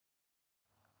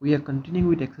We are continuing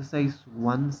with exercise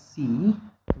 1C.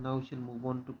 Now we shall move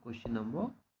on to question number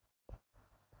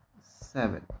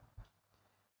 7.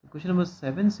 Question number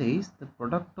 7 says the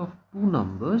product of two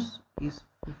numbers is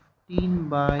 15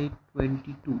 by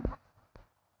 22.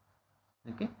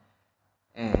 Okay,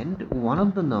 and one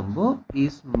of the number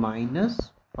is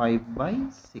minus 5 by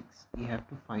 6. We have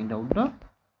to find out the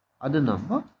other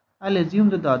number. I'll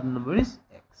assume that the other number is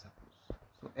x.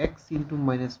 So x into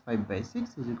minus 5 by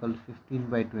 6 is equal to 15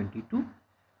 by 22.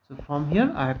 So from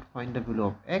here I have to find the value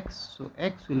of x. So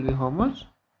x will be how much?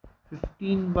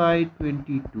 15 by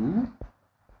 22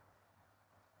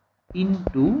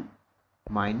 into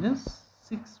minus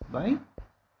 6 by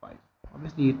 5.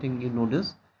 Obviously you think you know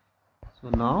this. So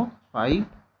now 5,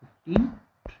 15,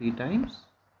 3 times,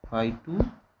 5,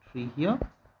 2, 3 here,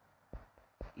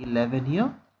 11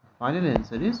 here. Final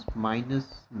answer is minus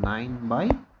 9 by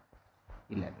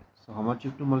 11. So how much you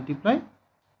have to multiply?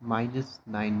 Minus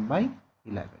 9 by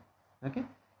 11. Okay,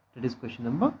 that is question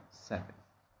number 7.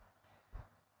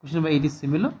 Question number 8 is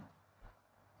similar.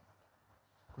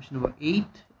 Question number 8,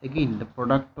 again the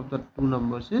product of the two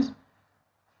numbers is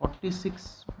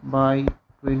 46 by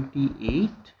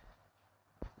 28.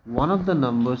 One of the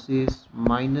numbers is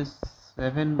minus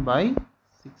 7 by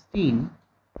 16.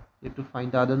 You have to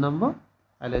find the other number.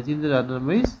 I'll assume the other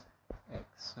number is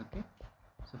x. Okay,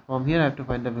 so from here I have to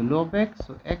find the value of x.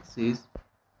 So x is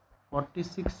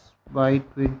 46 by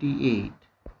 28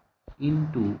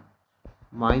 into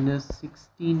minus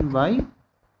 16 by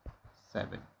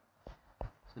 7.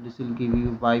 So this will give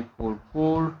you by 4,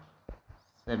 4,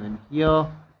 7 here,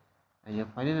 and your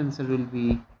final answer will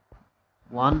be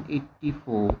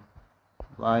 184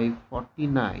 by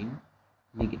 49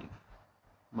 negative.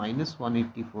 Minus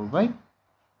 184 by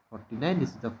 49. This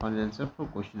is the final answer for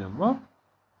question number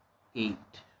 8.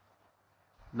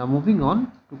 Now moving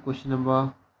on to question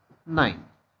number 9.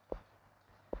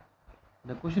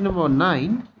 The question number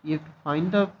 9, you have to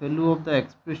find the value of the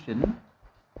expression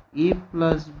a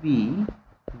plus b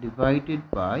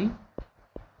divided by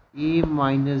a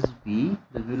minus b.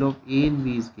 The value of a and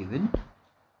b is given.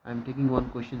 I am taking one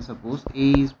question. Suppose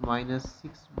a is minus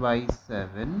 6 by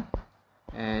 7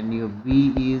 and your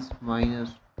b is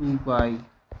minus 2 by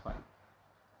 5.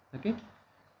 Okay,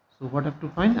 so what I have to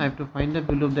find? I have to find the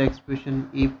value of the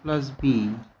expression a plus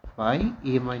b by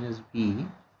a minus b.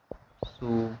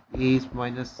 So a is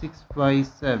minus 6 by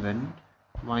 7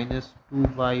 minus 2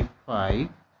 by 5.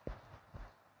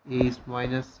 A is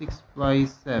minus 6 by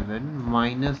 7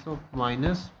 minus of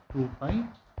minus 2 by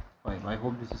 5. I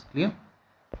hope this is clear.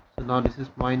 So now this is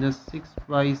minus 6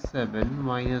 by 7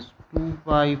 minus 2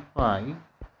 by 5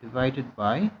 divided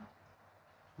by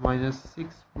minus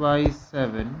 6 by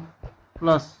 7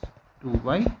 plus 2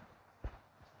 by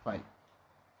 5.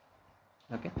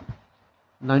 Okay,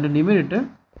 now in the numerator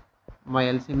my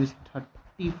LCM is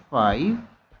 35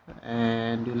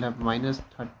 and you will have minus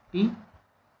 30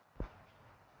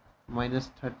 minus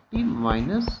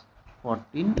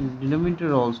 14. In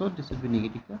denominator also this will be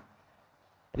negative here.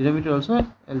 Denominator also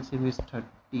LCM is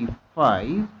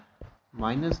 35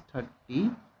 minus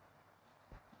 30.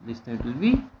 This time it will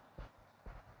be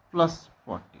plus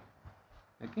 40.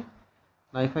 Okay,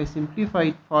 now if I simplify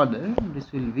it further,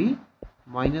 this will be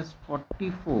minus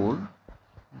 44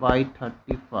 by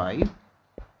 35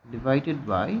 divided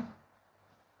by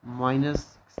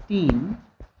minus 16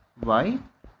 by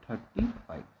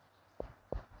 35.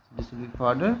 So this will be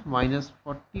further minus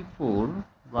 44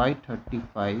 by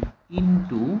 35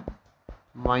 into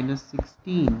minus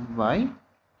 16 by,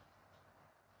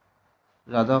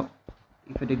 rather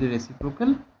if I take the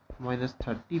reciprocal, minus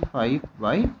 35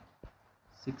 by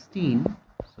 16.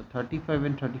 So 35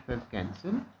 and 35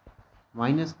 cancel,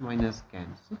 minus minus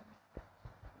cancel,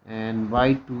 and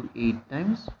by 2 8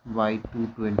 times, by 2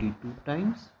 22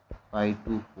 times, by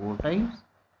 2 4 times,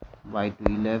 by 2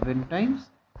 11 times.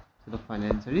 So the final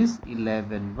answer is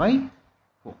 11 by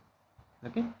 4.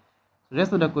 Okay, so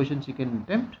rest of the questions you can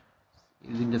attempt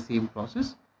using the same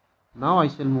process. Now I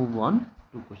shall move on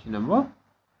to question number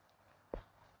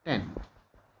 10.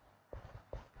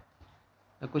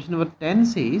 The question number 10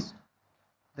 says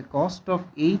the cost of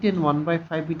 8 and 1 by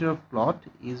 5 meter of plot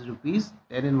is rupees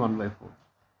 10 and 1 by 4.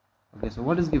 Okay, so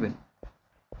what is given?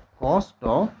 Cost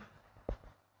of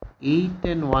 8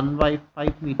 and 1 by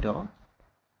 5 meter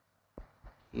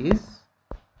is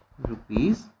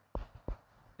rupees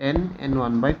 10 and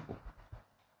 1 by 4.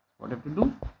 What you have to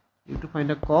do? You have to find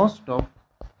the cost of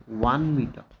 1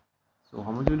 meter. So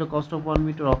how much will the cost of 1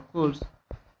 meter? Of course,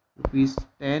 rupees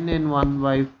 10 and 1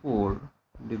 by 4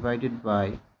 divided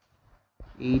by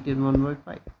 8 and 1 by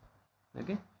 5.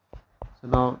 Okay, so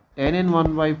now 10 and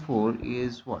 1 by 4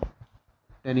 is what?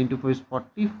 10 into 4 is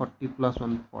 40. 40 plus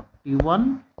 1,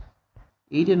 41.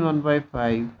 8 and 1 by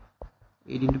 5.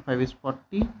 8 into 5 is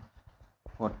 40.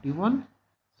 41.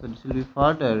 So this will be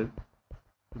further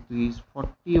rupees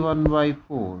 41 by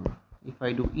 4. If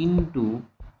I do into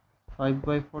 5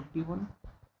 by 41,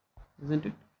 isn't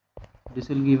it? This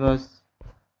will give us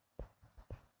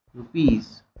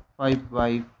rupees 5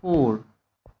 by 4.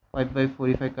 5 by 4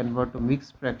 if I convert to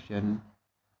mixed fraction.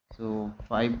 So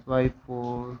 5 by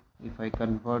 4 if I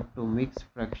convert to mixed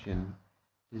fraction,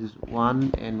 this is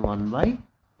 1 and 1 by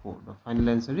 4. The final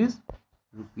answer is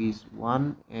rupees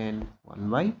 1 and 1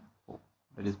 by 4.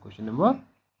 That is question number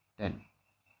 10.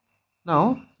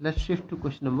 Now let's shift to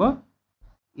question number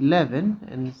 11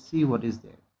 and see what is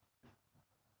there.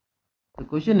 The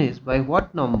question is, by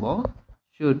what number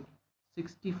should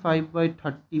 65 by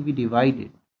 30 be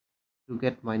divided to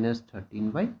get minus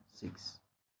 13 by 6?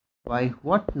 By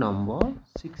what number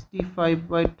 65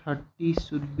 by 30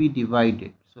 should be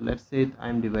divided? So let's say I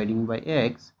am dividing by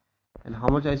x, and how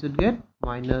much I should get?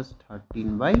 Minus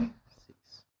 13 by 6.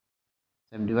 So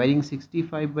I am dividing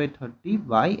 65 by 30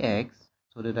 by x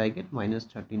so that I get minus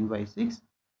 13 by 6.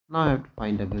 Now I have to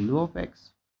find the value of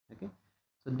x. Okay,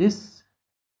 so this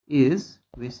is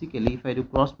basically, if I do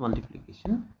cross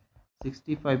multiplication,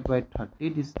 65 by 30,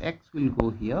 this x will go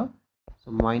here,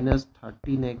 so minus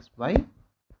 13x by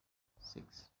 6.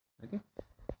 Okay,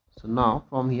 so now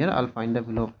from here I'll find the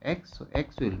value of x. So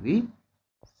x will be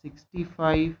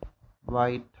 65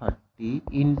 by 30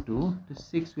 into the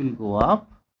 6 will go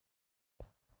up,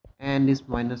 and this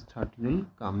minus 13 will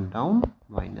come down,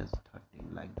 minus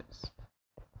 13, like this.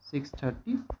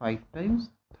 630 5 times,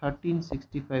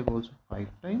 1365 also 5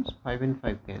 times, 5 and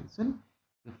 5 cancel.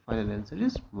 The final answer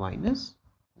is minus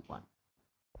 1.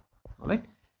 Alright,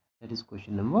 that is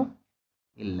question number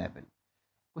 11.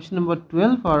 Question number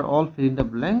 12 are all fill in the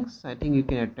blanks. I think you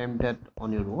can attempt that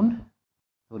on your own.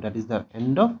 So that is the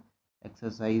end of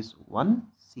exercise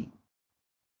 1C.